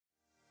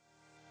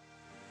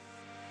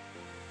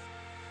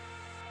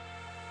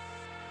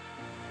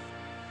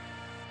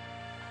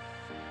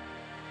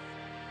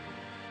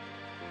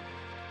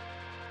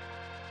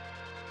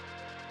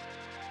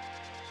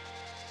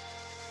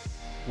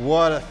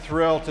What a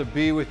thrill to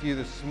be with you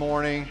this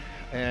morning.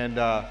 And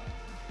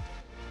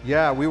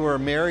we were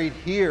married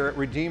here at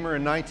Redeemer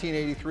in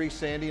 1983,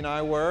 Sandy and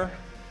I were,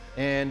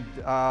 and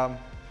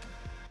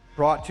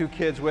brought two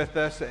kids with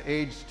us at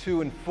age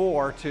 2 and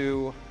 4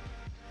 to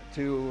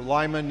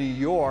Lima, New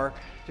York,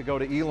 to go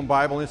to Elam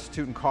Bible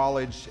Institute and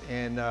College.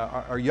 And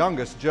our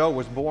youngest, Joe,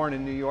 was born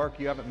in New York.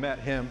 You haven't met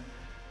him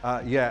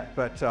yet,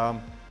 but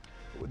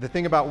the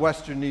thing about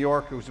Western New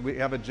York is we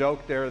have a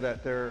joke there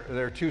that there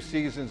are two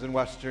seasons in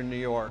Western New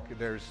York.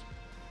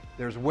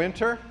 There's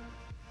winter,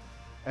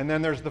 and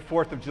then there's the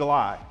 4th of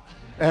July.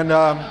 And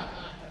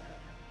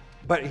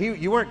but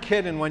you weren't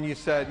kidding when you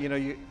said,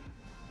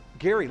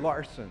 Gary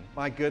Larson,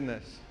 my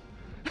goodness.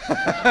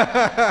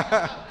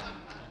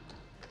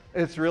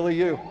 It's really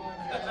you.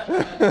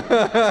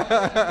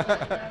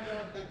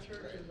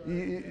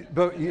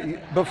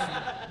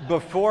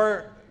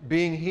 Before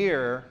being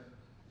here,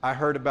 I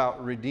heard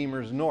about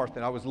Redeemer's North,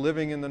 and I was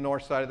living in the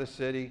north side of the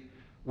city,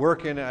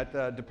 working at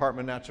the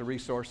Department of Natural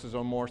Resources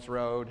on Morse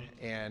Road,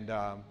 and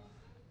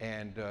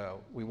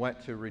we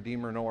went to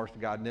Redeemer North.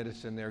 God knit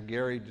us in there.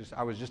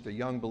 I was just a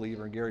young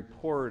believer, and Gary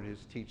poured his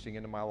teaching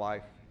into my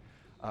life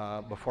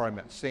before I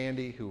met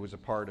Sandy, who was a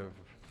part of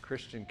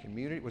Christian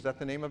Community. Was that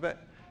the name of it?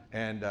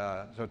 And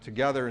so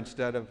together,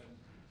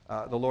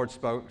 the Lord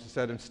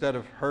said, instead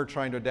of her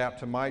trying to adapt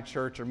to my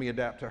church or me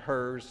adapt to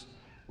hers,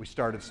 we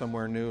started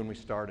somewhere new, and we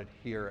started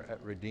here at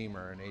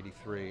Redeemer in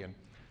 83 and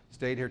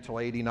stayed here till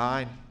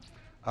 89.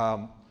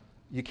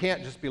 You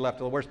can't just be left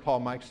alone. Where's Paul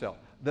Mikesell?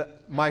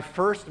 My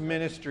first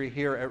ministry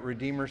here at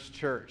Redeemer's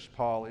Church,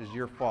 Paul, is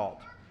your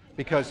fault,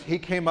 because he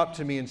came up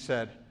to me and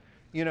said,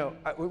 we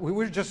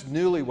were just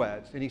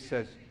newlyweds, and he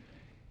says,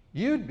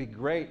 "You'd be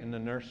great in the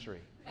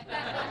nursery." And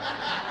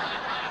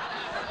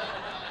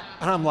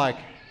I'm like,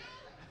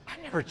 I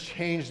never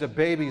changed a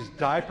baby's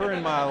diaper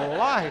in my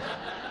life.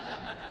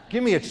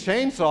 Give me a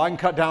chainsaw, I can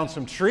cut down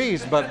some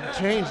trees, but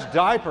change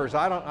diapers,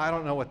 I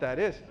don't know what that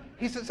is.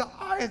 He says,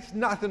 it's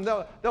nothing.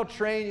 They'll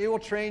train you. We'll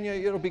train you.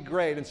 It'll be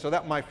great. And so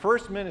my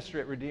first ministry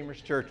at Redeemer's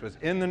Church was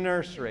in the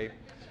nursery.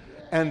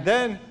 And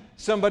then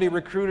somebody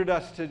recruited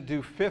us to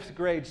do 5th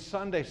grade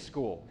Sunday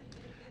school.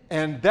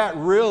 And that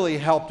really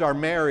helped our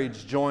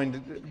marriage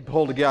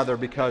pull together,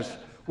 because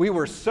we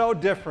were so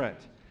different.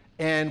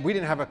 And we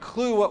didn't have a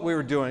clue what we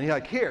were doing. He's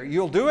like, here,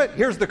 you'll do it.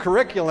 Here's the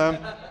curriculum.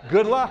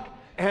 Good luck.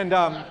 And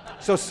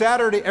so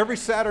every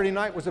Saturday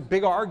night was a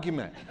big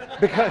argument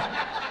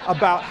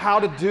about how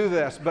to do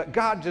this. But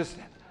God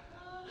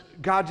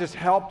just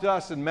helped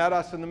us and met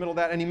us in the middle of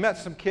that. And he met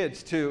some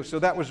kids too, so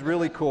that was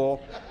really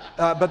cool.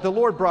 But the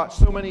Lord brought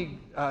so many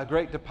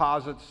great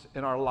deposits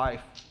in our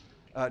life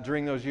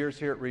during those years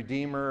here at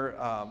Redeemer.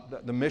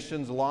 The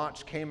missions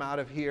launch came out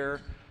of here.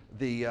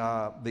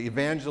 The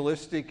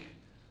evangelistic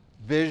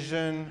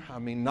vision,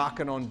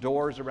 knocking on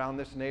doors around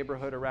this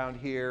neighborhood around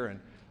here,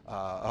 and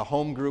a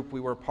home group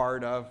we were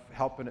part of,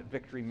 helping at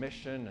Victory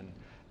Mission,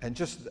 and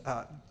just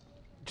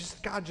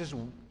God just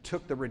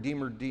took the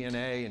Redeemer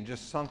DNA and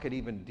just sunk it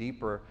even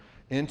deeper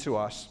into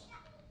us.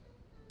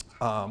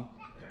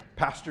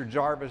 Pastor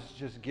Jarvis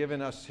just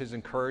given us his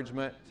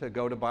encouragement to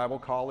go to Bible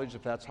college,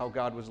 if that's how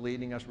God was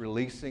leading us,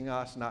 releasing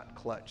us, not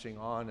clutching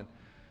on.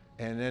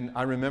 And then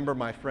I remember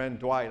my friend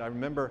Dwight. I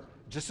remember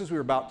just as we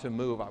were about to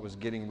move, I was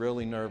getting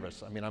really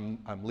nervous. I'm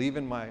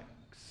leaving my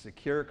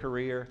secure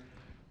career,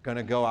 going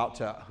to go out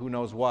to who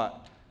knows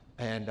what.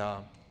 And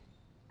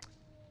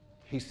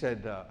he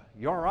said,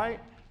 "You all right?"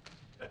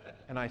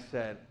 And I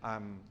said,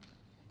 I'm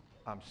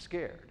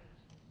scared.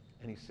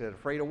 And he said,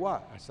 "Afraid of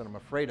what?" I said, "I'm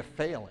afraid of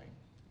failing."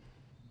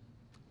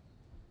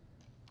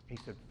 He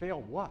said,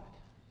 "Fail what?"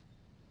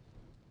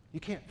 You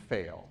can't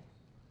fail.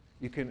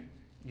 You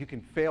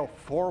can fail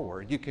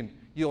forward.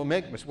 You'll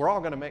make mistakes. We're all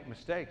going to make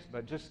mistakes,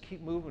 but just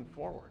keep moving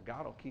forward.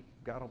 God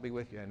will be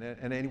with you.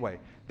 And anyway,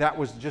 that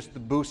was just the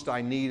boost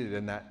I needed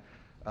in that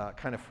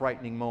kind of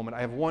frightening moment.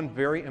 I have one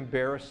very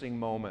embarrassing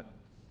moment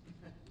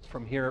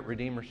from here at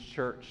Redeemer's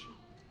Church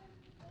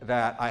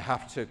that I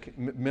have to.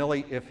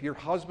 Millie, if your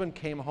husband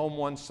came home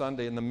one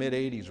Sunday in the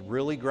mid-'80s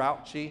really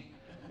grouchy,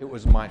 it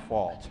was my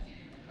fault.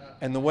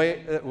 And the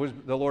way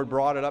the Lord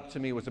brought it up to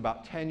me was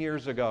about 10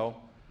 years ago.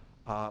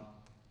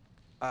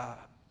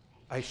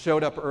 I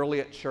showed up early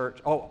at church.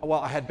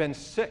 I had been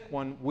sick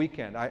one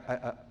weekend.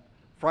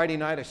 Friday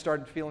night, I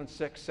started feeling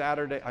sick.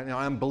 Saturday,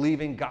 I'm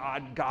believing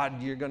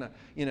God, you're going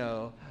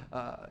to,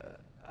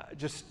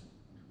 just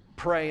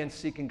pray and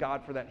seeking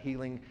God for that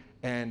healing.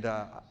 And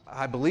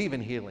I believe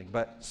in healing.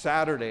 But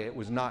Saturday, it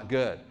was not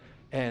good.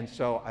 And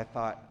so I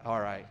thought, all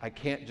right, I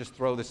can't just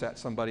throw this at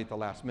somebody at the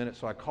last minute.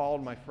 So I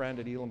called my friend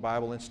at Elam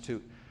Bible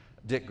Institute,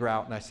 Dick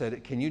Grout, and I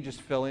said, "Can you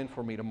just fill in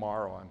for me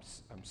tomorrow?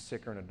 I'm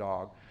sicker than a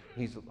dog."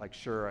 He's like,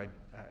 "Sure,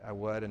 I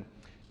would."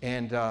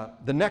 And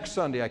the next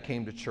Sunday I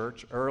came to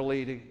church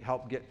early to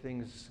help get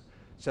things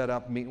set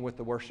up, meeting with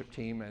the worship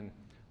team, and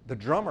the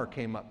drummer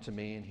came up to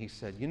me and he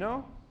said,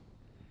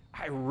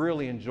 "I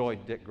really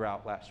enjoyed Dick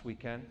Grout last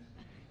weekend."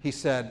 He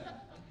said,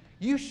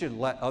 "You should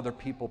let other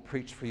people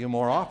preach for you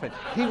more often.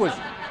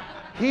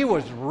 He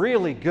was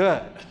really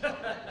good."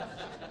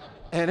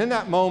 And in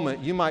that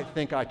moment, you might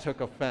think I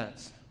took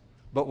offense.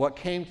 But what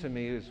came to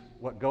me is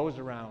what goes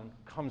around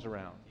comes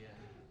around.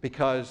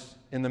 Because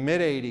in the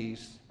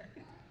mid-'80s,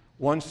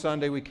 one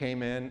Sunday we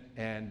came in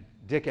and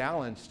Dick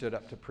Allen stood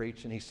up to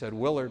preach, and he said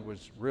Willard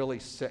was really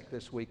sick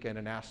this weekend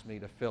and asked me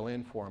to fill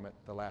in for him at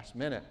the last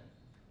minute.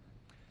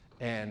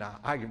 And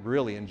I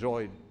really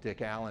enjoyed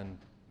Dick Allen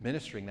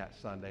ministering that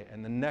Sunday.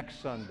 And the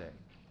next Sunday,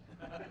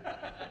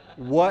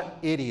 what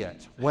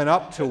idiot went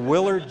up to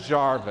Willard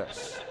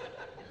Jarvis,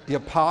 the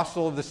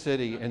apostle of the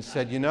city, and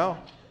said, you know,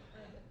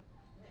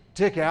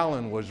 Dick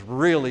Allen was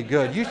really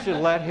good. You should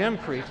let him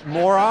preach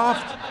more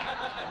often.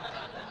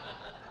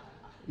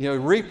 You know,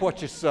 reap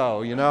what you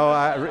sow. You know,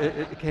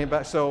 it came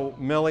back. So,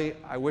 Millie,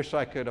 I wish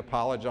I could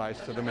apologize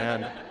to the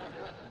man,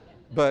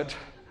 but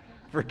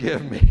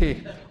forgive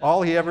me.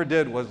 All he ever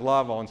did was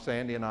love on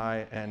Sandy and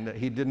I, and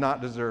he did not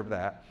deserve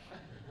that.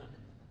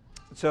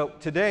 So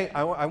today,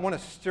 I want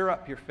to stir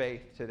up your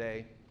faith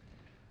today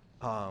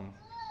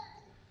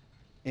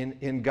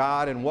in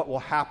God and what will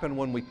happen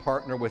when we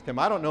partner with Him.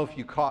 I don't know if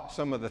you caught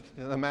some of the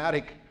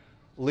thematic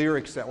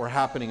lyrics that were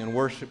happening in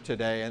worship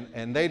today,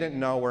 and they didn't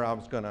know where I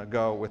was going to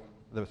go with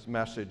this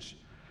message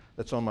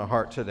that's on my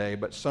heart today.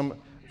 But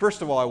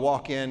first of all, I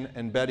walk in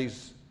and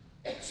Betty's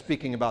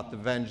speaking about the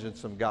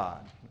vengeance of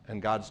God,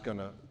 and God's going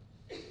to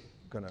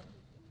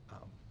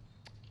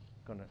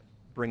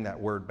bring that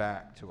word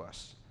back to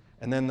us.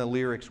 And then the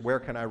lyrics, where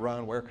can I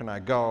run, where can I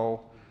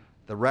go?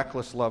 The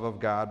reckless love of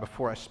God.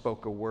 Before I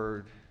spoke a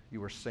word,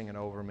 you were singing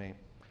over me.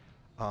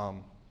 I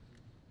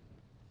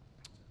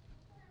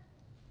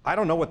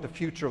don't know what the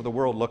future of the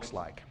world looks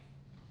like.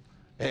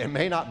 It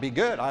may not be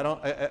good.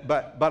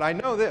 But I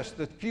know this: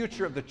 the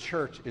future of the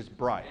church is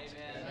bright.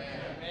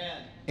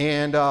 Amen.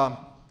 And I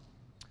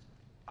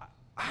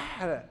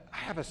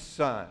have a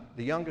son,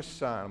 the youngest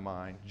son of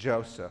mine,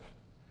 Joseph,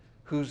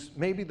 who's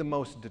maybe the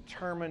most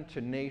determined,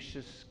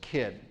 tenacious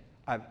kid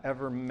I've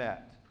ever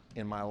met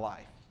in my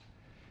life.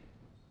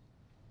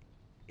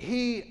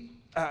 He,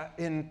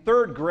 in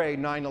third grade,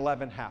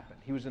 9/11 happened.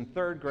 He was in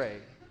third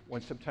grade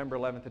when September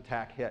 11th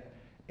attack hit.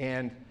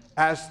 And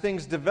as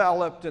things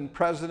developed and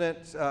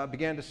presidents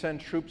began to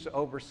send troops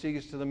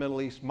overseas to the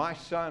Middle East, my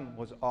son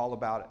was all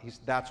about it.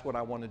 That's what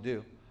I want to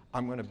do.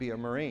 I'm going to be a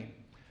Marine.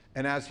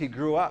 And as he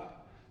grew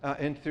up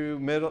into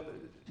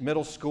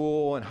middle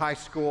school and high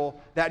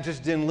school, that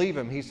just didn't leave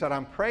him. He said,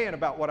 I'm praying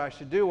about what I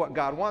should do, what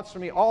God wants for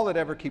me. All that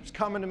ever keeps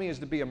coming to me is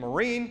to be a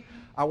Marine.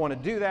 I want to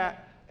do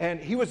that. And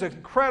he was an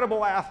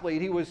incredible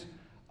athlete. He was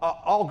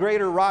all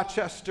Greater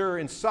Rochester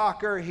in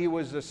soccer. He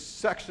was a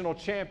sectional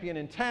champion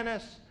in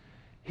tennis.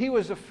 He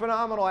was a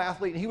phenomenal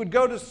athlete. He would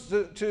go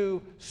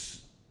to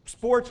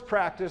sports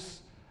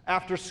practice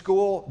after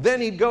school.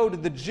 Then he'd go to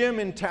the gym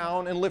in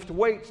town and lift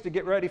weights to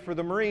get ready for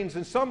the Marines.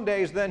 And some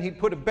days then he'd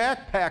put a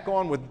backpack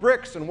on with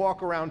bricks and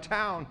walk around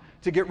town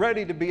to get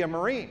ready to be a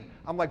Marine.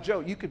 I'm like,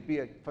 Joe, you could be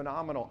a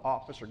phenomenal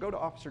officer. Go to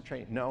officer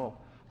training. No,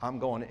 I'm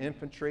going to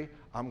infantry.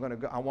 I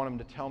want him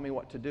to tell me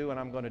what to do, and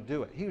I'm going to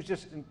do it. He was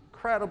just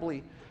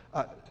incredibly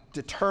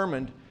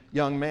determined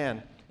young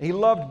man. He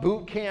loved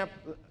boot camp.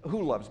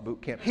 Who loves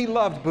boot camp? He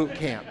loved boot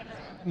camp.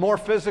 More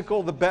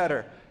physical, the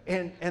better.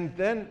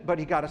 But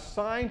he got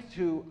assigned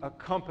to a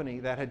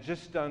company that had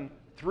just done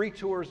 3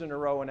 tours in a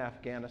row in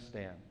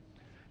Afghanistan.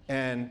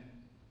 And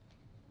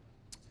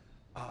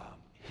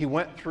he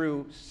went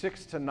through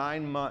 6 to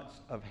 9 months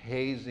of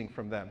hazing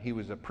from them. He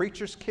was a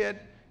preacher's kid.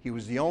 He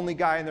was the only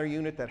guy in their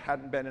unit that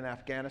hadn't been in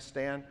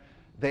Afghanistan.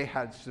 They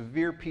had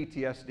severe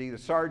PTSD. The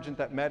sergeant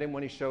that met him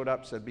when he showed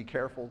up said, be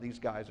careful, these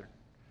guys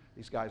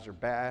are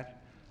bad.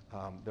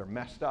 They're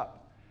messed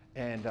up.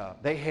 And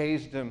they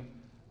hazed him.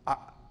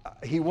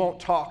 He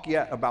won't talk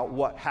yet about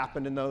what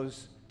happened in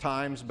those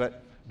times,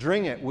 but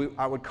during it,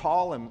 I would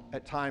call him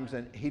at times,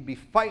 and he'd be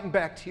fighting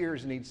back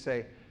tears, and he'd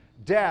say,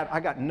 Dad, I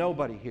got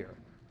nobody here.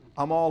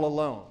 I'm all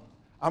alone.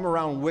 I'm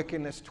around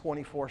wickedness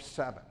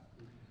 24/7.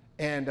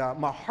 And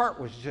my heart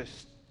was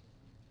just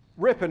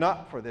ripping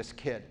up for this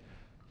kid.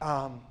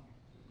 And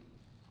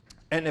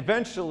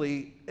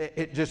eventually,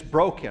 it just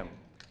broke him.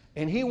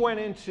 And he went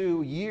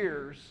into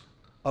years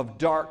of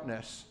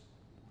darkness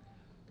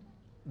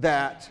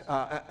that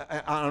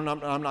I'm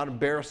not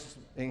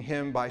embarrassing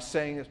him by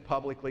saying this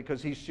publicly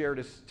because he shared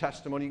his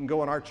testimony. You can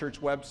go on our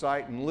church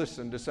website and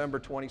listen. December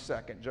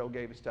 22nd, Joe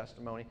gave his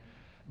testimony.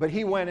 But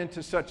he went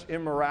into such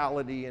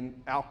immorality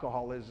and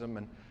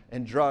alcoholism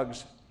and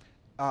drugs,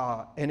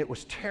 and it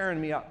was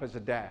tearing me up as a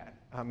dad.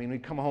 I mean,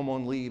 we'd come home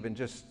on leave and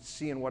just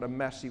seeing what a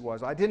mess he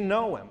was. I didn't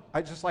know him.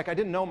 I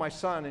didn't know my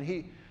son, and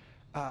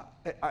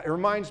it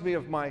reminds me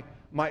of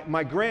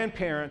my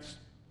grandparents.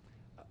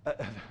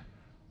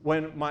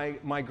 When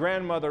my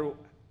grandmother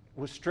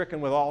was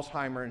stricken with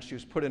Alzheimer's and she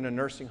was put in a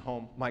nursing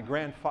home, my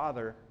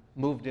grandfather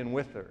moved in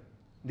with her.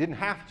 Didn't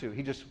have to.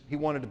 He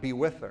wanted to be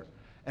with her.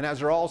 And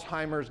as her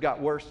Alzheimer's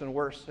got worse and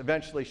worse,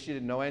 eventually she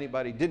didn't know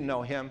anybody, didn't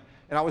know him.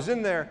 And I was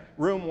in their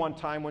room one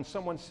time when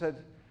someone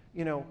said,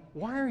 you know,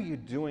 why are you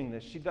doing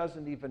this? She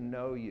doesn't even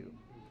know you.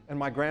 And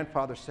my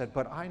grandfather said,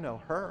 but I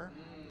know her.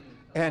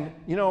 And,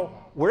 you know,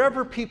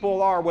 wherever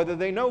people are, whether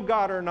they know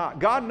God or not,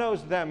 God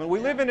knows them. And we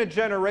live in a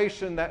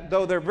generation that,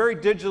 though they're very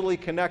digitally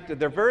connected,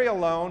 they're very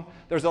alone.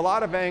 There's a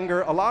lot of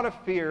anger, a lot of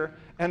fear,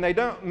 and they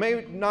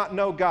may not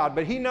know God,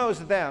 but He knows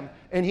them.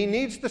 And He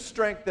needs the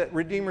strength that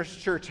Redeemer's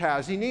Church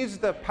has. He needs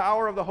the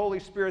power of the Holy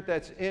Spirit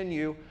that's in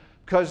you,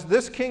 because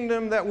this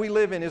kingdom that we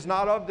live in is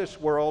not of this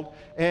world,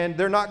 and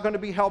they're not going to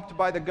be helped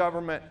by the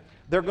government.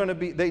 They're going to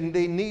be, they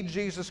need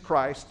Jesus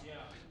Christ,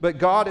 but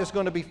God is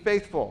going to be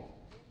faithful.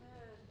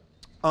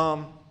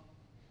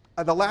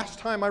 The last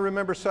time I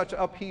remember such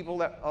upheaval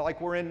that, like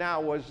we're in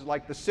now, was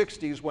like the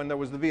 60s, when there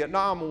was the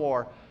Vietnam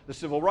War, the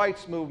Civil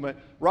Rights Movement,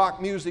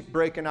 rock music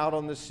breaking out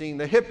on the scene,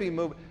 the hippie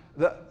movement,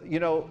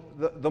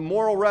 the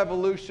moral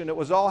revolution. It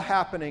was all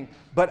happening.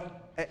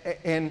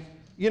 And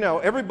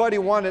everybody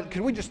wanted,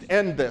 can we just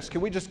end this?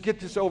 Can we just get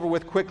this over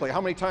with quickly?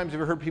 How many times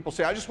have you heard people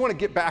say, I just want to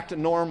get back to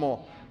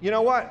normal? You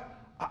know what?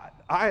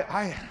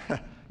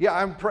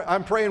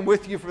 I'm praying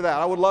with you for that.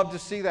 I would love to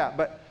see that.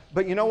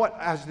 But you know what?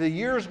 As the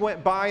years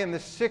went by in the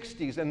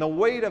 60s, and the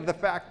weight of the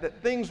fact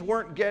that things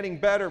weren't getting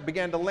better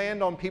began to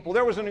land on people,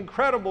 there was an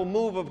incredible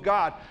move of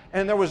God,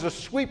 and there was a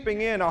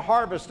sweeping in, a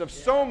harvest of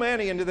so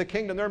many into the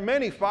kingdom. There are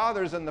many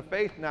fathers in the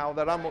faith now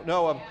that I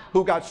know of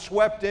who got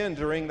swept in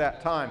during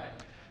that time.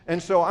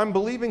 And so I'm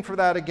believing for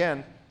that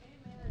again.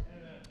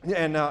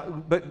 And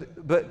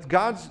but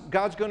God's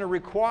going to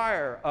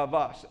require of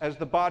us as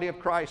the body of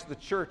Christ, the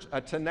church, a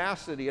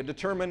tenacity, a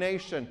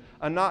determination,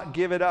 a not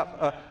give it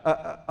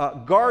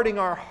up, guarding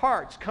our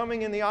hearts,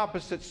 coming in the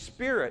opposite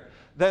spirit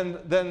than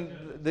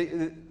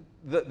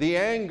the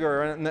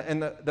anger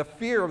and the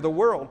fear of the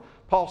world.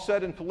 Paul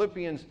said in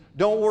Philippians,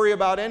 don't worry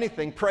about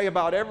anything, pray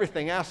about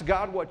everything, ask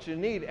God what you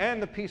need,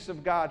 and the peace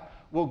of God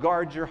will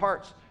guard your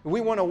hearts. If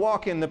we want to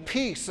walk in the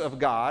peace of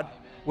God,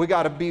 we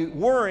got to be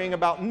worrying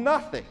about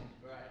nothing.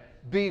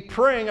 Be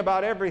praying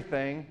about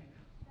everything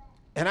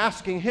and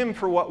asking Him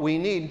for what we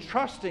need,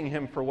 trusting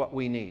Him for what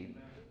we need.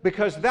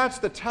 Because that's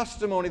the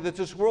testimony that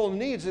this world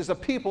needs, is a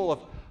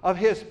people of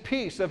His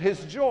peace, of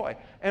His joy.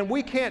 And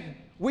we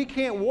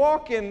can't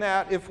walk in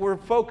that if we're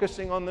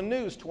focusing on the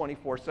news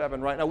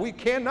 24/7 right now. We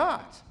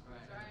cannot.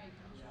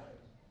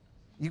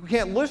 You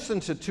can't listen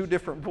to two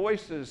different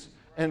voices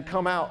and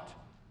come out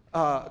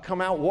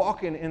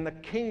walking in the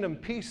kingdom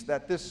peace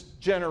that this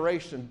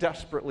generation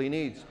desperately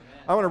needs.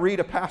 I want to read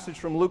a passage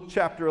from Luke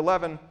chapter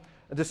 11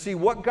 to see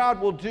what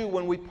God will do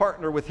when we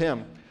partner with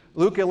Him.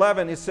 Luke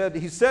 11, he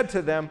said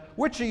to them,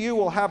 which of you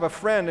will have a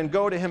friend and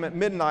go to him at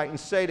midnight and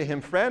say to him,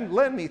 friend,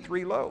 lend me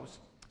 3 loaves.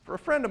 For a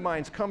friend of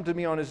mine's come to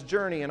me on his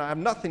journey, and I have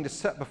nothing to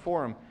set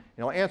before him.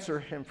 And I'll answer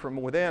him from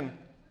within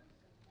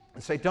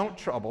and say, don't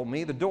trouble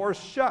me. The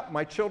door's shut.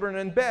 My children are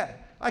in bed.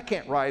 I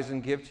can't rise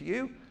and give to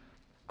you.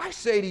 I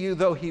say to you,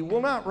 though he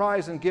will not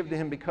rise and give to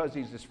him because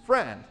he's his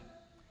friend,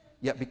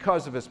 yet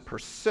because of his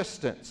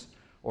persistence,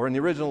 or in the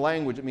original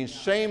language, it means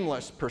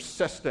shameless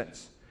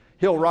persistence,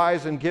 he'll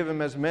rise and give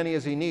him as many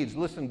as he needs.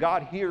 Listen,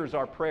 God hears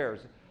our prayers.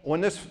 When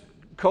this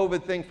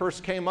COVID thing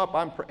first came up,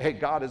 hey,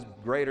 God is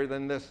greater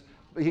than this.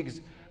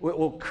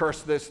 We'll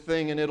curse this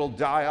thing and it'll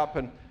die up.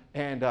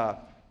 And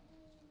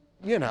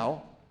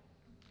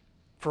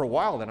for a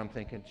while then I'm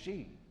thinking,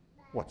 gee,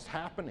 what's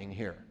happening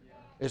here?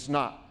 It's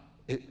not,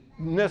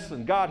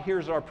 listen, God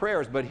hears our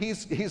prayers, but he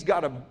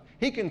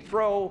can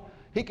throw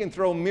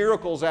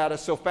miracles at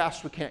us so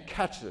fast we can't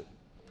catch it.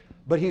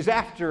 But He's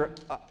after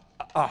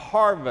a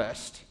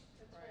harvest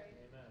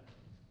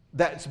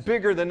that's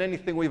bigger than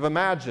anything we've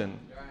imagined.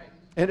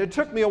 And it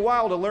took me a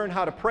while to learn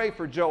how to pray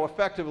for Joe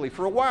effectively.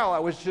 For a while,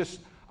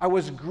 I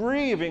was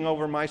grieving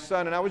over my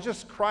son, and I was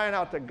just crying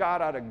out to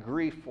God out of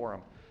grief for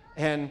him.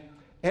 And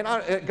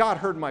God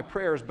heard my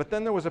prayers, but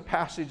then there was a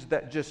passage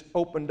that just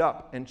opened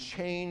up and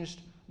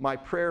changed my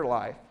prayer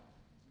life.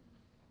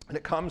 And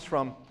it comes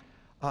from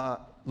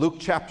Luke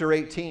chapter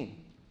 18.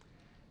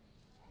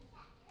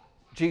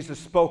 Jesus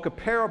spoke a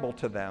parable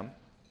to them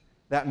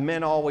that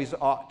men always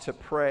ought to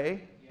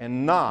pray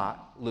and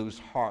not lose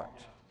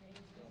heart,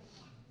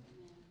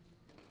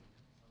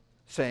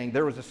 saying,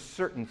 there was a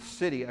certain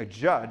city, a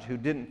judge who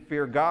didn't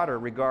fear God or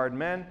regard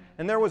men,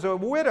 and there was a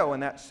widow in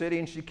that city,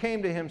 and she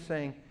came to him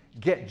saying,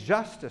 get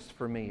justice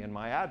for me and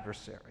my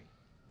adversary.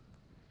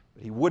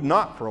 But he would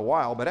not for a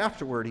while, but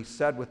afterward he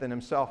said within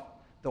himself,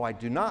 though I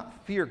do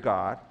not fear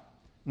God,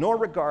 nor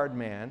regard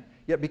man,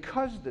 yet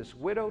because this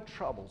widow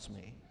troubles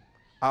me,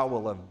 I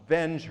will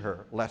avenge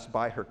her, lest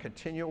by her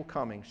continual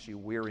coming she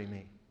weary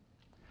me.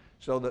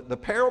 So the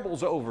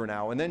parable's over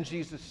now, and then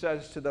Jesus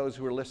says to those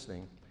who are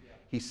listening,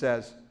 He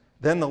says,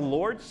 then the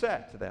Lord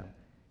said to them,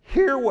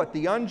 hear what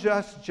the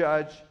unjust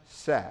judge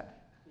said,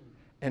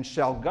 and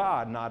shall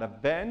God not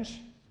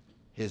avenge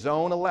His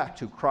own elect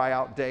who cry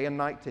out day and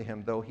night to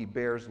Him, though He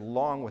bears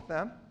long with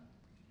them?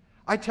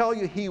 I tell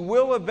you, He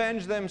will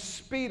avenge them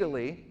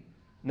speedily.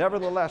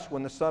 Nevertheless,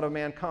 when the Son of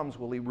Man comes,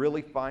 will He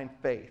really find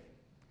faith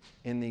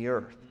in the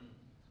earth?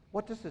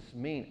 What does this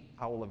mean?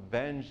 I will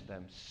avenge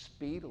them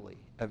speedily.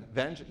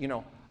 Avenge,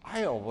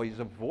 I always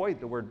avoid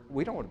the word,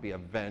 we don't want to be a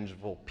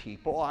vengeful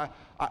people.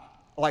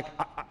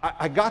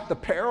 I got the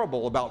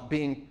parable about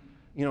being,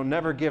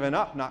 never giving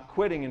up, not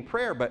quitting in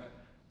prayer. But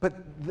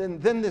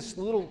then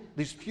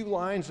these few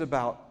lines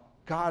about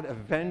God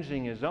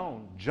avenging his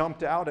own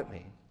jumped out at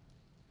me.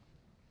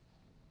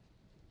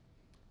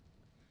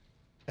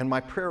 And my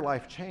prayer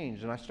life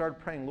changed, and I started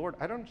praying, Lord,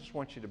 I don't just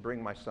want you to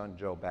bring my son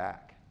Joe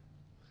back.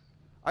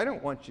 I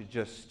don't want you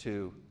just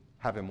to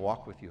have him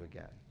walk with you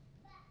again.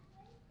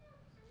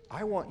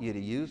 I want you to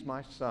use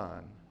my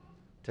son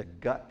to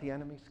gut the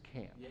enemy's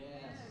camp. Yes.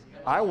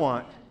 I don't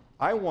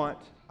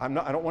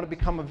want to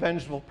become a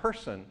vengeful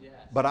person, yes.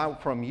 But I'm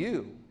from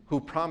you who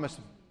promised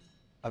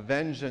a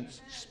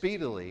vengeance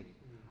speedily.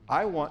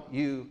 I want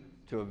you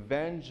to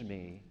avenge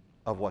me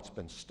of what's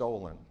been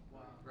stolen. Wow.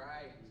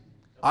 Right.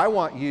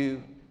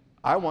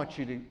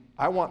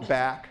 I want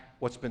back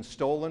what's been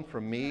stolen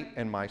from me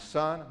and my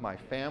son, my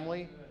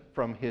family,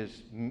 from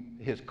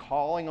his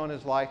calling on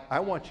his life. I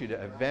want you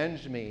to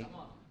avenge me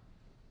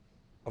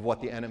of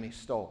what the enemy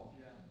stole.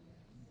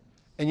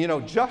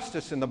 And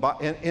justice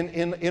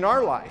in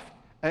our life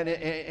and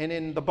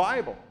in the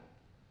Bible,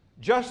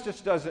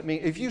 justice doesn't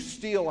mean, if you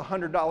steal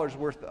 $100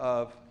 worth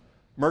of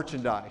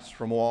merchandise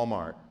from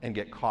Walmart and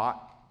get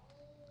caught,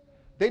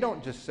 they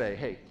don't just say,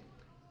 hey,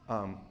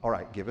 all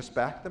right, give us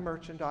back the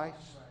merchandise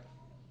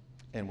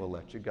and we'll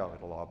let you go.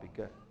 It'll all be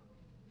good.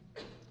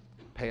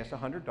 Pay us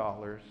 $100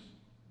 or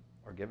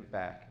give it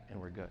back and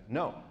we're good.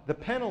 No, the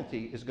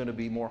penalty is going to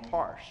be more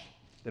harsh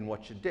than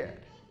what you did.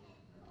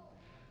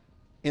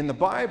 In the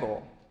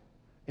Bible,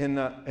 in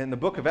the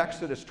book of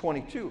Exodus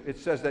 22, it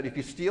says that if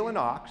you steal an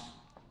ox,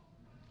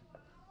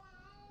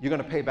 you're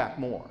going to pay back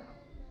more.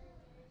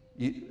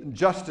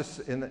 Justice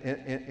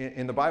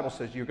in the Bible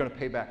says you're going to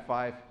pay back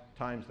 5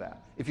 times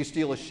that. If you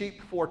steal a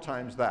sheep, 4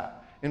 times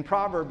that. In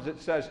Proverbs,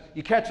 it says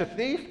you catch a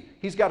thief,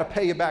 he's got to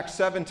pay you back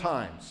 7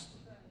 times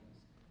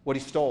what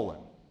he's stolen.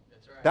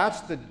 That's right.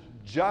 That's the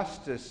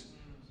justice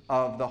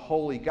of the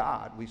holy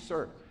God we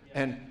serve.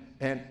 And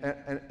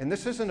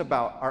this isn't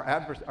about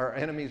our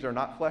enemies are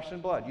not flesh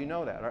and blood. You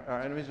know that.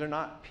 Our enemies are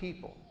not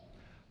people.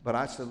 But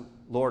I said,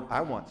 Lord,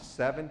 I want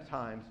 7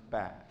 times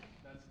back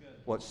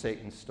what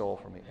Satan stole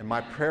from me. And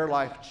my prayer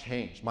life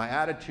changed. My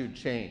attitude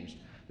changed.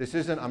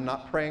 I'm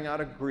not praying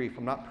out of grief.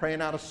 I'm not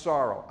praying out of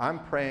sorrow. I'm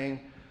praying,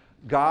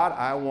 God,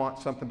 I want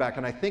something back.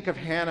 And I think of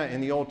Hannah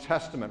in the Old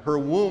Testament. Her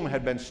womb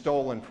had been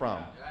stolen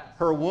from.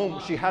 Her womb,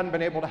 she hadn't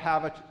been able to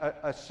have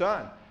a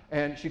son.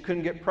 And she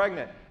couldn't get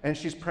pregnant. And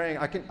she's praying,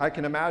 I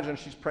can imagine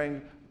she's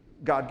praying,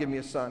 God, give me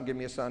a son, give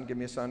me a son, give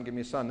me a son, give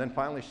me a son. Then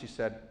finally she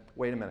said,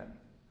 wait a minute.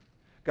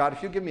 God,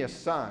 if you give me a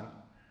son,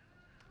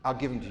 I'll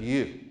give him to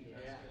you.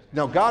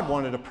 No, God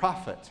wanted a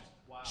prophet.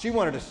 She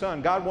wanted a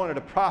son. God wanted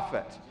a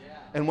prophet.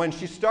 And when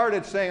she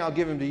started saying, I'll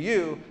give him to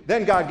you,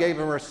 then God gave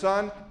her a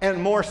son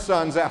and more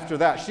sons after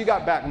that. She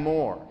got back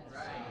more.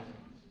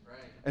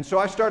 And so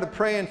I started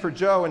praying for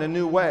Joe in a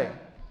new way.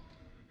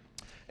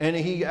 And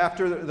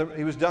after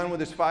he was done with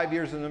his 5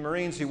 years in the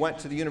Marines, he went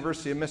to the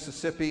University of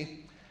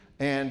Mississippi.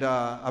 And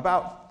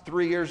about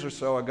 3 years or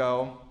so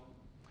ago,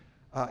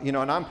 and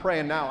I'm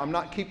praying now, I'm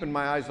not keeping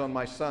my eyes on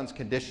my son's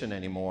condition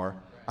anymore.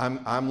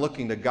 I'm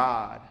looking to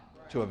God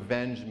to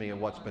avenge me of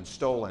what's been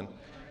stolen.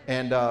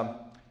 And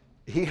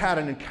he had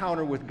an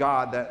encounter with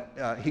God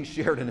that he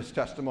shared in his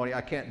testimony. I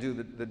can't do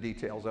the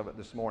details of it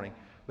this morning.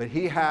 But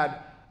he had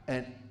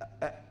an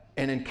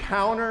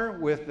encounter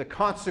with the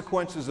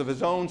consequences of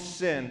his own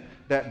sin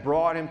that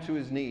brought him to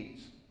his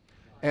knees.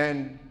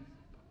 And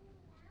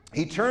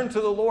he turned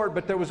to the Lord,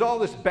 but there was all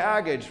this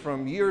baggage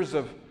from years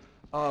of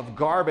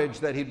garbage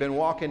that he'd been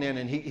walking in,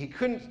 and he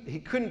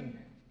couldn't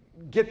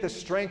get the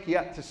strength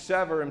yet to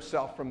sever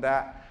himself from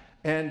that.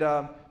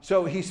 And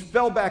so he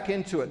fell back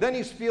into it. Then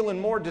he's feeling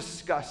more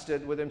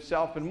disgusted with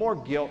himself and more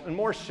guilt and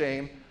more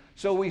shame.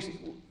 So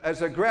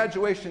as a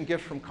graduation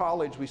gift from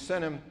college, we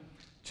sent him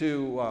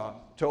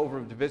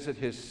over to visit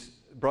his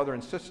brother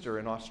and sister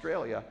in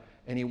Australia.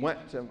 And he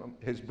went to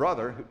his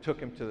brother, who took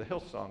him to the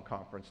Hillsong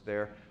conference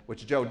there,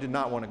 which Joe did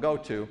not want to go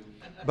to.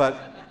 But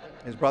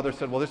his brother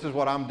said, well, this is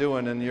what I'm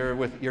doing, and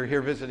you're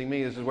here visiting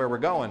me. This is where we're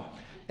going.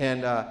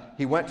 And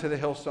he went to the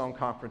Hillsong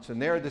conference,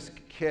 and there this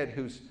kid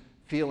who's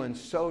feeling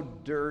so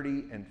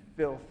dirty and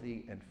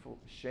filthy and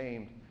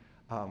shamed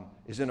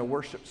is in a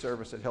worship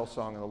service at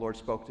Hillsong, and the Lord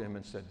spoke to him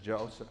and said,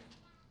 Joseph,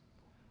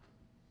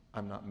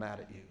 I'm not mad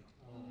at you.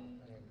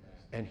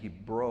 And he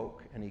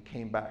broke, and he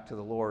came back to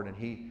the Lord, and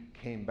he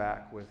came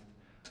back with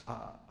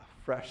a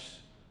fresh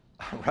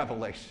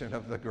revelation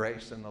of the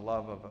grace and the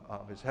love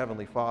of his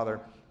Heavenly Father.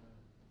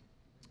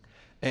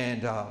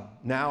 And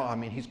now, I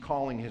mean, he's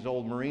calling his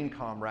old Marine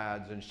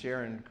comrades and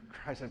sharing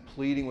Christ and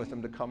pleading with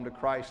them to come to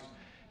Christ.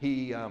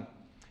 The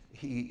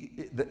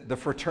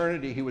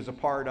fraternity he was a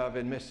part of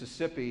in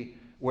Mississippi,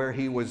 where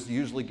he was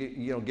usually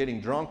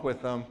getting drunk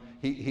with them,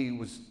 he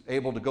was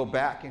able to go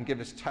back and give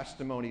his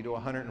testimony to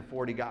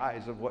 140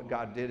 guys of what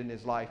God did in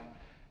his life,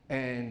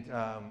 and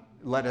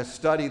led a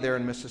study there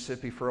in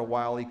Mississippi for a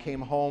while. He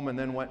came home and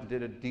then went and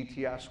did a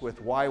DTS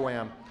with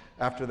YWAM.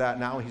 After that,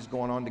 now he's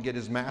going on to get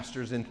his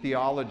master's in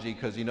theology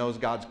because he knows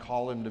God's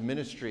called him to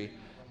ministry.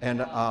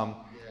 And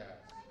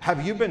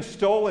have you been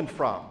stolen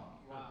from?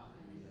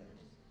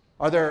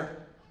 Are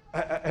there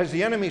has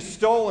the enemy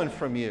stolen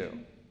from you?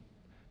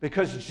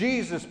 Because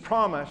Jesus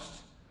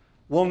promised,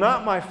 will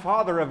not my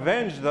Father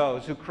avenge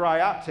those who cry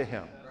out to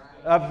him?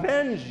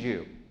 Avenge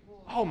you.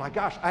 Oh my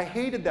gosh, I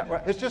hated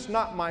that. It's just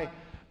not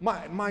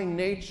my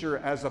nature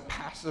as a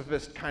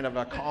pacifist kind of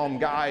a calm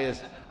guy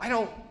is, I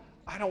don't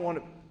want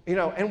to,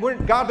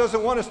 and God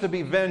doesn't want us to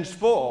be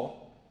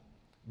vengeful,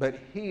 but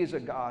he is a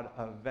God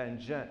of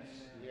vengeance.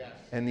 Yes.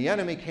 And the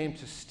enemy came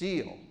to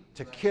steal,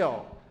 to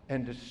kill,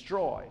 and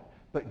destroy.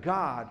 But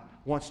God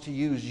wants to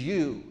use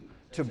you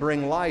to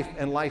bring life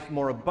and life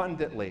more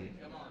abundantly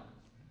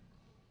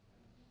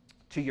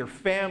to your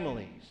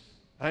families.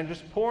 I'm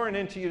just pouring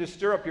into you to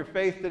stir up your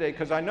faith today,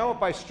 because I know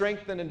if I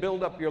strengthen and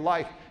build up your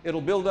life,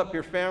 it'll build up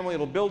your family,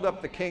 it'll build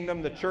up the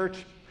kingdom, the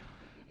church.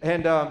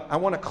 And I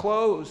want to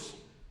close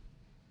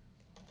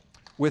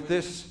with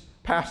this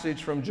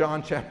passage from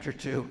John chapter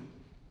 2.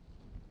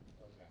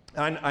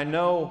 I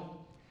know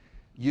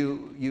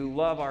you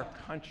love our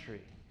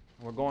country.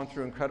 We're going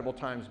through incredible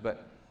times,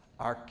 but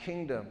our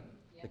kingdom,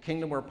 the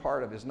kingdom we're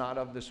part of, is not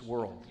of this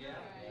world. Yeah.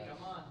 Come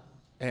on.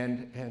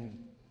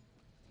 And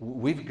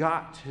we've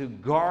got to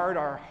guard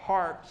our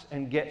hearts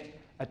and get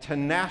a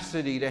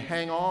tenacity to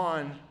hang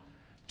on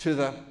to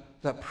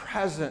the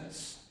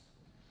presence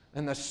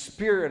and the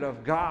Spirit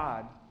of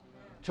God,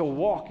 to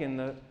walk in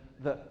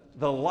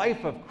the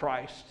life of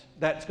Christ.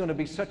 That's going to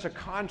be such a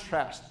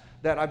contrast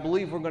that I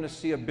believe we're going to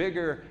see a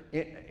bigger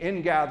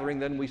ingathering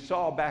than we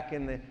saw back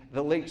in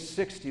the late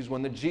 60s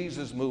when the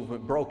Jesus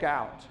movement broke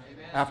out.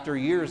 Amen. After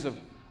years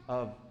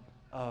of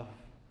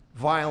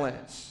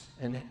violence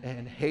and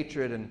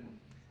hatred and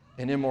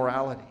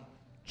immorality.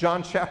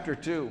 John chapter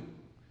 2.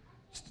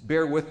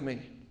 Bear with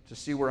me to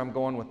see where I'm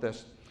going with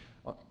this.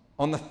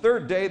 On the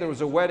third day, there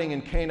was a wedding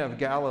in Cana of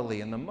Galilee,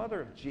 and the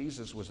mother of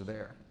Jesus was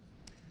there.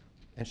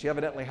 And she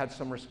evidently had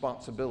some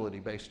responsibility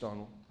based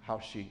on how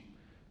she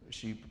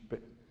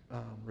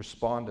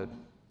responded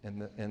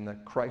in the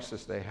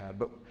crisis they had.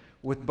 But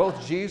with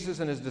both Jesus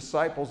and his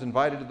disciples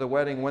invited to the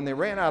wedding, when they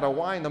ran out of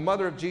wine, the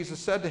mother of Jesus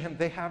said to him,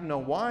 "They have no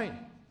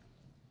wine."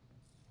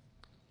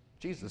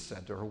 Jesus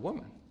said to her,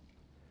 "Woman,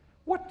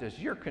 what does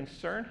your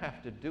concern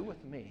have to do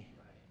with me?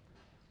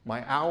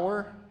 My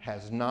hour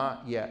has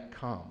not yet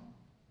come."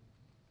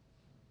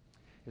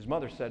 His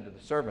mother said to the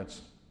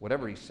servants,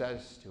 "Whatever he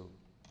says to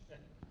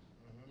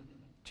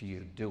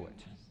you, do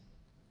it."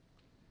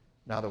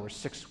 Now there were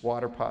 6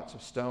 water pots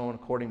of stone,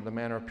 according to the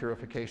manner of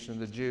purification of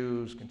the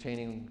Jews,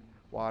 containing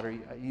water.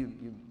 You're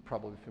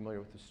probably familiar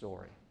with the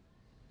story.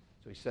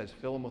 So he says,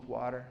 fill them with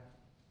water.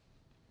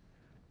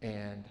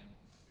 And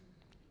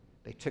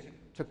they took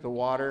the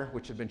water,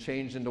 which had been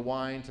changed into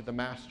wine, to the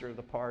master of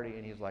the party.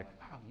 And he's like,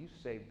 wow, you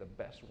saved the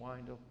best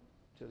wine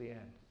to the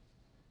end.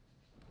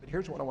 But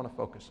here's what I want to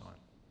focus on.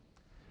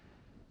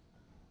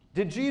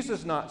 Did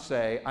Jesus not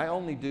say, I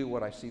only do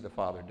what I see the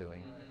Father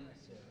doing?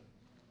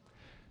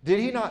 Did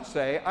he not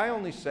say, I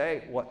only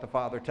say what the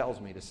Father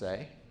tells me to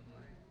say?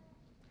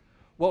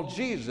 Well,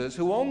 Jesus,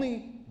 who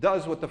only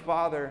does what the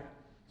Father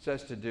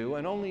says to do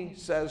and only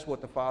says what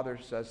the Father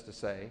says to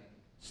say,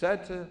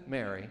 said to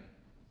Mary,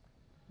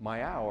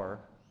 my hour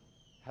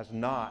has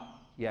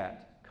not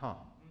yet come.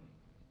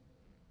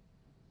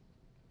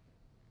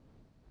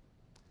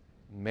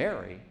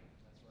 Mary,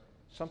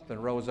 something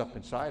rose up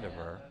inside of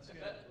her,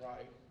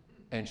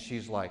 and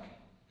she's like,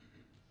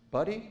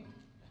 buddy,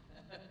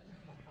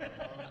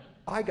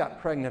 I got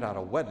pregnant out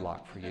of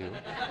wedlock for you.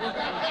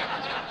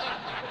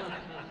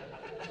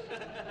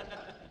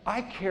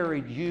 I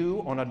carried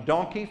you on a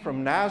donkey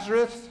from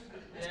Nazareth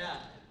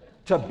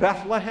to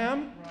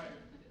Bethlehem.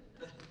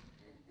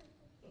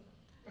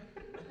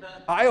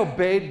 I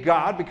obeyed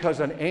God because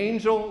an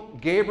angel,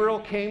 Gabriel,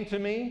 came to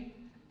me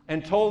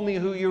and told me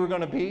who you were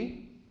going to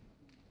be.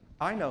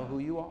 I know who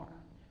you are.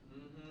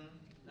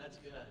 That's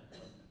good.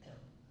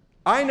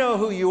 I know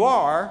who you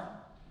are,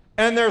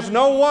 and there's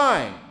no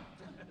wine.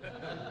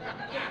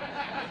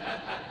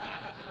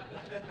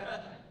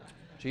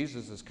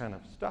 Jesus is kind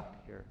of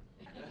stuck here.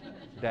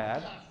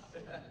 Dad,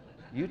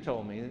 you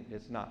told me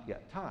it's not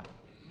yet time.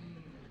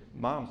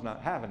 Mom's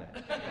not having it.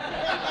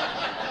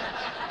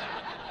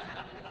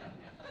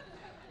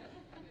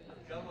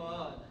 Come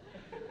on.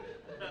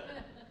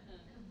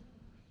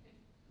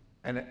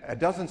 And it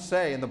doesn't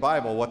say in the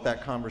Bible what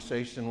that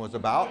conversation was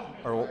about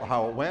or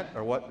how it went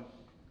or what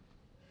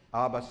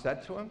Abba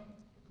said to him.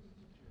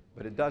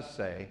 But it does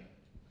say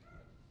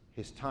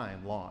his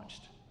time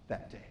launched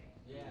that day.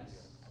 Yes.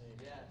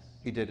 Yes.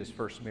 He did his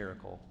first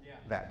miracle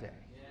that day.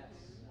 Yes.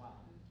 Wow.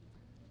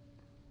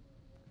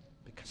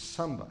 Because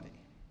somebody,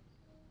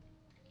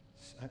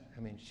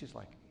 I mean, she's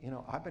like, you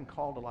know, I've been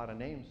called a lot of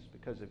names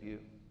because of you.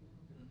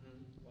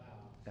 Wow.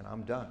 And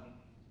I'm done.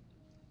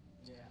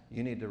 Yeah.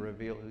 You need to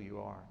reveal who you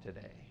are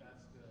today.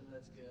 That's good.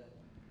 That's good.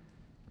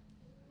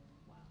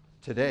 Wow.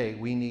 Today,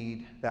 we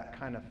need that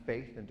kind of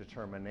faith and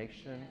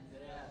determination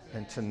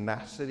and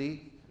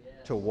tenacity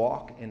to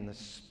walk in the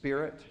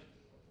Spirit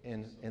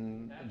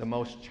in the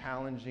most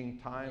challenging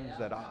times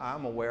that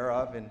I'm aware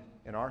of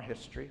in our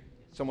history.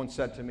 Someone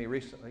said to me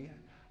recently,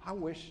 I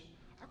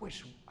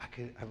wish I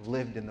could have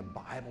lived in the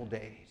Bible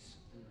days.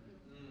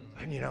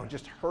 And,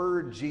 just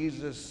heard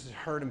Jesus,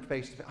 heard him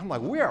face to face. I'm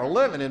like, we are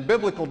living in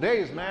biblical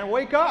days, man.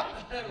 Wake up.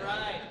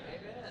 Right.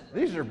 Amen.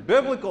 These are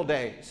biblical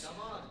days. Come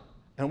on.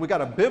 And we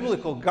got a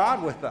biblical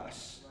God with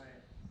us. Right.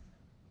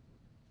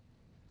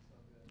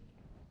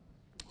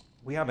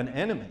 We have an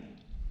enemy.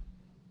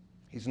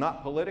 He's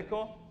not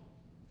political.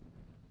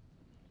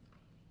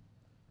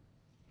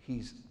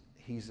 He's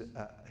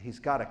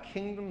got a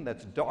kingdom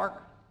that's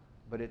dark,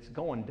 but it's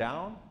going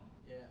down.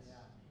 Yes.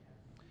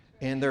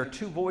 And there are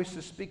two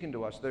voices speaking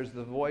to us. There's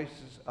the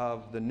voices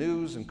of the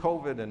news and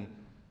COVID and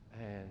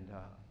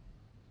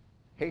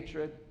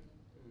hatred,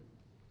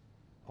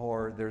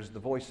 or there's the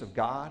voice of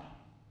God.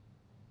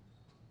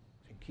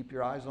 So keep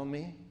your eyes on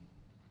me,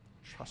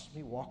 trust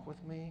me, walk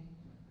with me,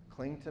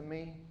 cling to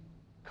me,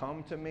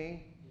 come to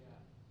me.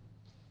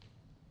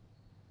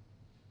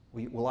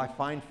 Will I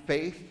find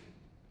faith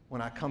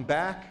when I come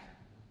back?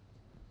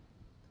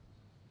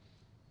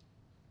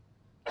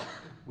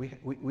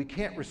 We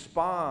can't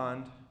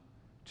respond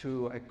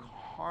to a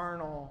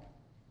carnal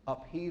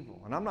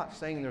upheaval. And I'm not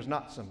saying there's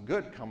not some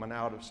good coming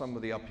out of some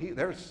of the upheaval.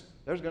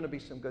 There's going to be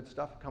some good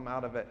stuff come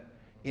out of it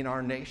in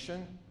our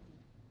nation.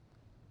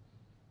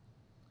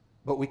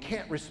 But we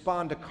can't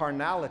respond to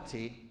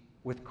carnality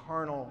with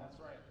carnal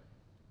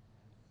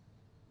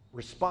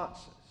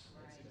responses.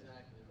 That's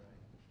exactly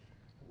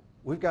right.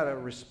 We've got to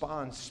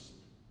respond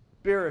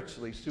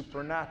spiritually,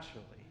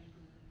 supernaturally.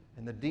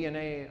 And the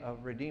DNA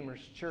of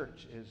Redeemer's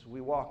Church is we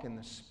walk in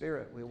the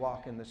Spirit, we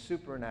walk in the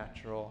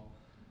supernatural.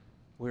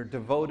 We're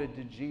devoted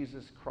to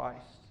Jesus Christ.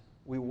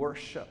 We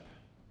worship.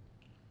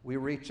 We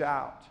reach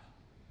out.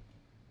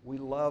 We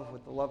love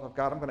with the love of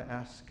God. I'm going to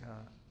ask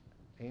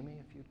Amy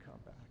if you'd come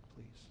back,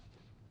 please.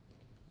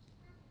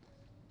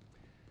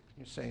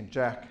 You're saying,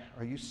 Jack,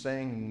 are you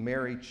saying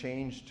Mary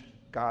changed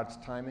God's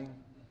timing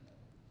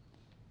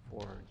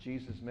for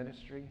Jesus'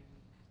 ministry?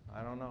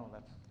 I don't know.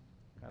 That's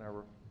kind of...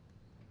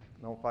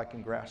 I don't know if I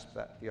can grasp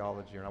that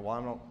theology or not.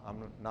 Well,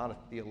 I'm not a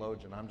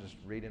theologian. I'm just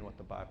reading what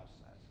the Bible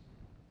says.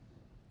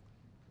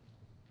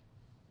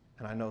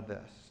 And I know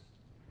this,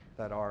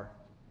 that our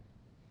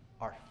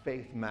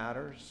faith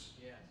matters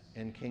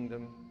in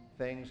kingdom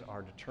things.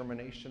 Our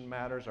determination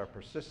matters. Our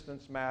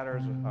persistence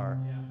matters.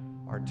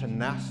 Our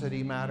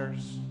tenacity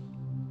matters.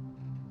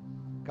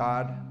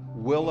 God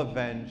will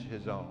avenge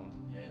his own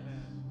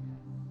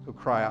who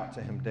cry out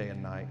to him day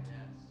and night.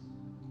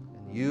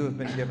 And you have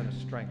been given a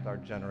strength our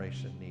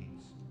generation needs.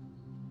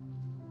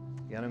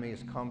 The enemy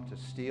has come to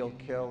steal,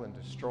 kill, and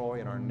destroy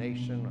in our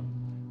nation.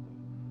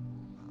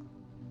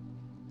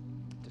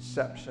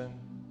 Deception,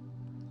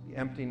 the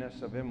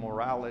emptiness of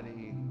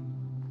immorality,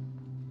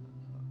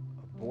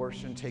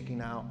 abortion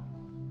taking out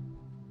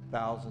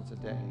thousands a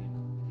day.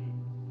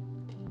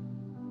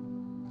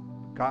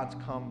 God's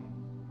come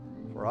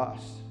for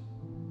us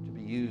to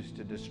be used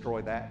to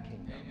destroy that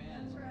kingdom.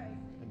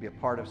 And be a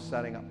part of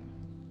setting up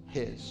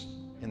his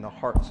in the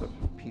hearts of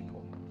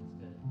people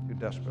who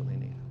desperately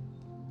need it.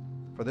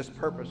 For this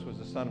purpose was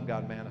the Son of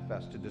God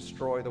manifest, to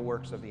destroy the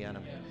works of the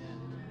enemy.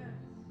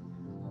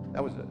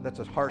 That's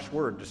a harsh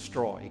word,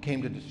 destroy. He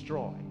came to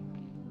destroy.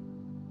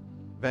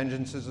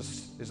 Vengeance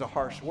is a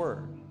harsh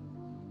word.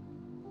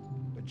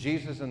 But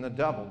Jesus and the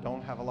devil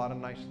don't have a lot of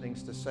nice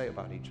things to say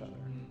about each other.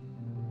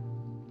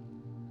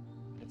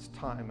 It's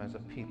time as a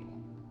people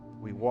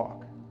we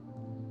walk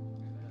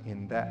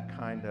in that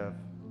kind of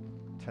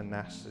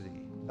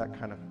tenacity, that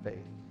kind of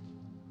faith.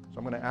 So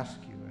I'm going to ask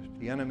you,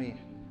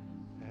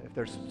 if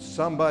there's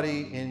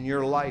somebody in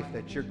your life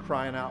that you're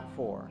crying out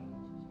for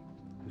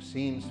who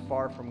seems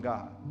far from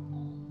God,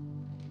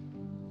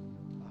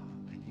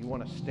 and you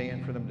want to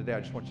stand for them today, I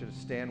just want you to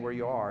stand where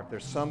you are. If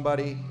there's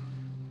somebody,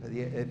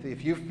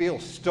 if you feel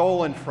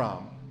stolen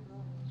from,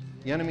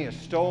 the enemy has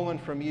stolen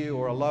from you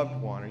or a loved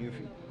one, or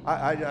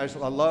I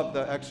love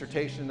the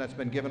exhortation that's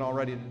been given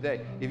already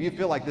today. If you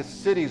feel like this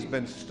city's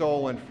been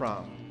stolen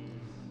from,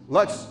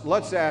 let's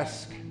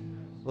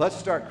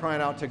start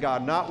crying out to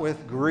God, not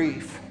with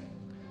grief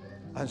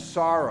and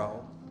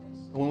sorrow.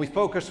 When we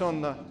focus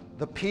on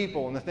the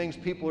people and the things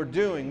people are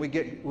doing,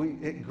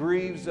 it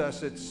grieves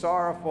us, it's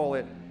sorrowful,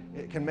 it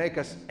can make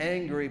us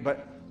angry,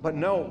 but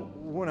no,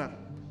 we want to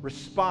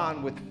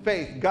respond with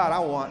faith. God, I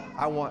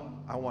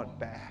want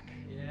back.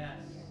 Yes.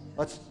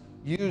 Let's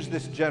use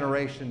this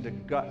generation to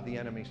gut the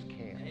enemy's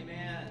camp.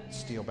 Amen.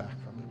 Steal back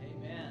from them.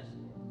 Amen.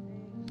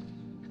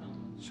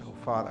 Come. So,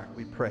 Father,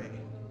 we pray.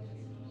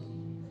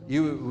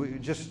 You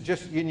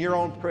just in your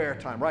own prayer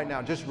time right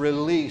now, just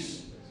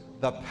release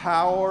the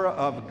power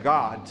of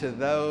God to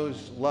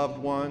those loved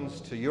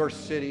ones, to your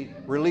city.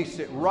 Release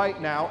it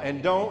right now,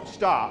 and don't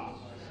stop.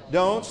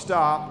 Don't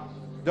stop.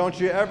 Don't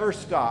you ever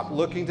stop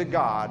looking to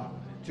God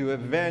to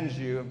avenge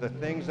you of the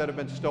things that have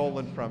been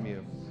stolen from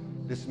you.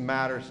 This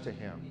matters to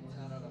him.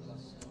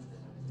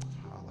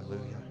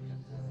 Hallelujah.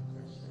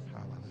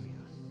 Hallelujah.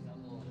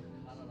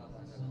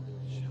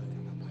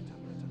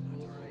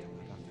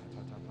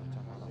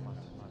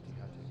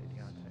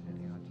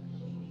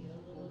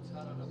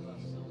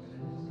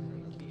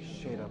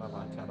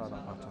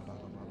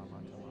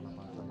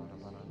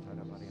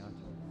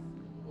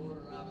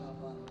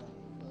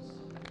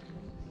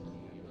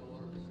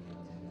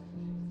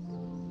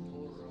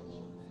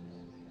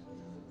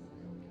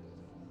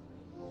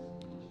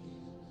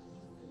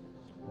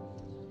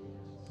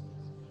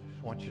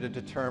 I want you to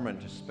determine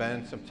to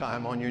spend some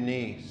time on your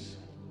knees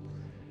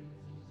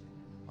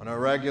on a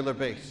regular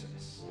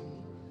basis.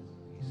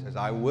 He says,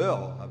 I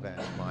will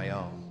avenge my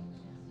own.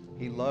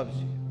 He loves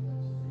you.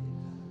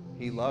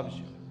 He loves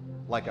you.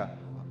 Like a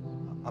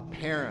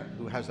parent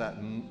who has that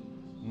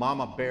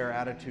mama bear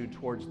attitude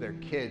towards their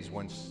kids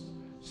when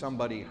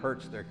somebody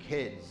hurts their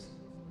kids.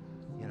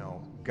 You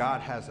know,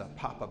 God has a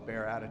papa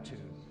bear attitude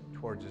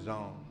towards his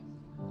own.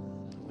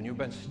 When you've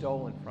been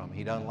stolen from,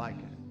 he doesn't like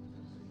it.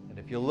 And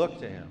if you look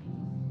to him,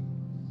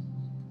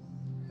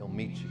 he'll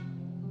meet you.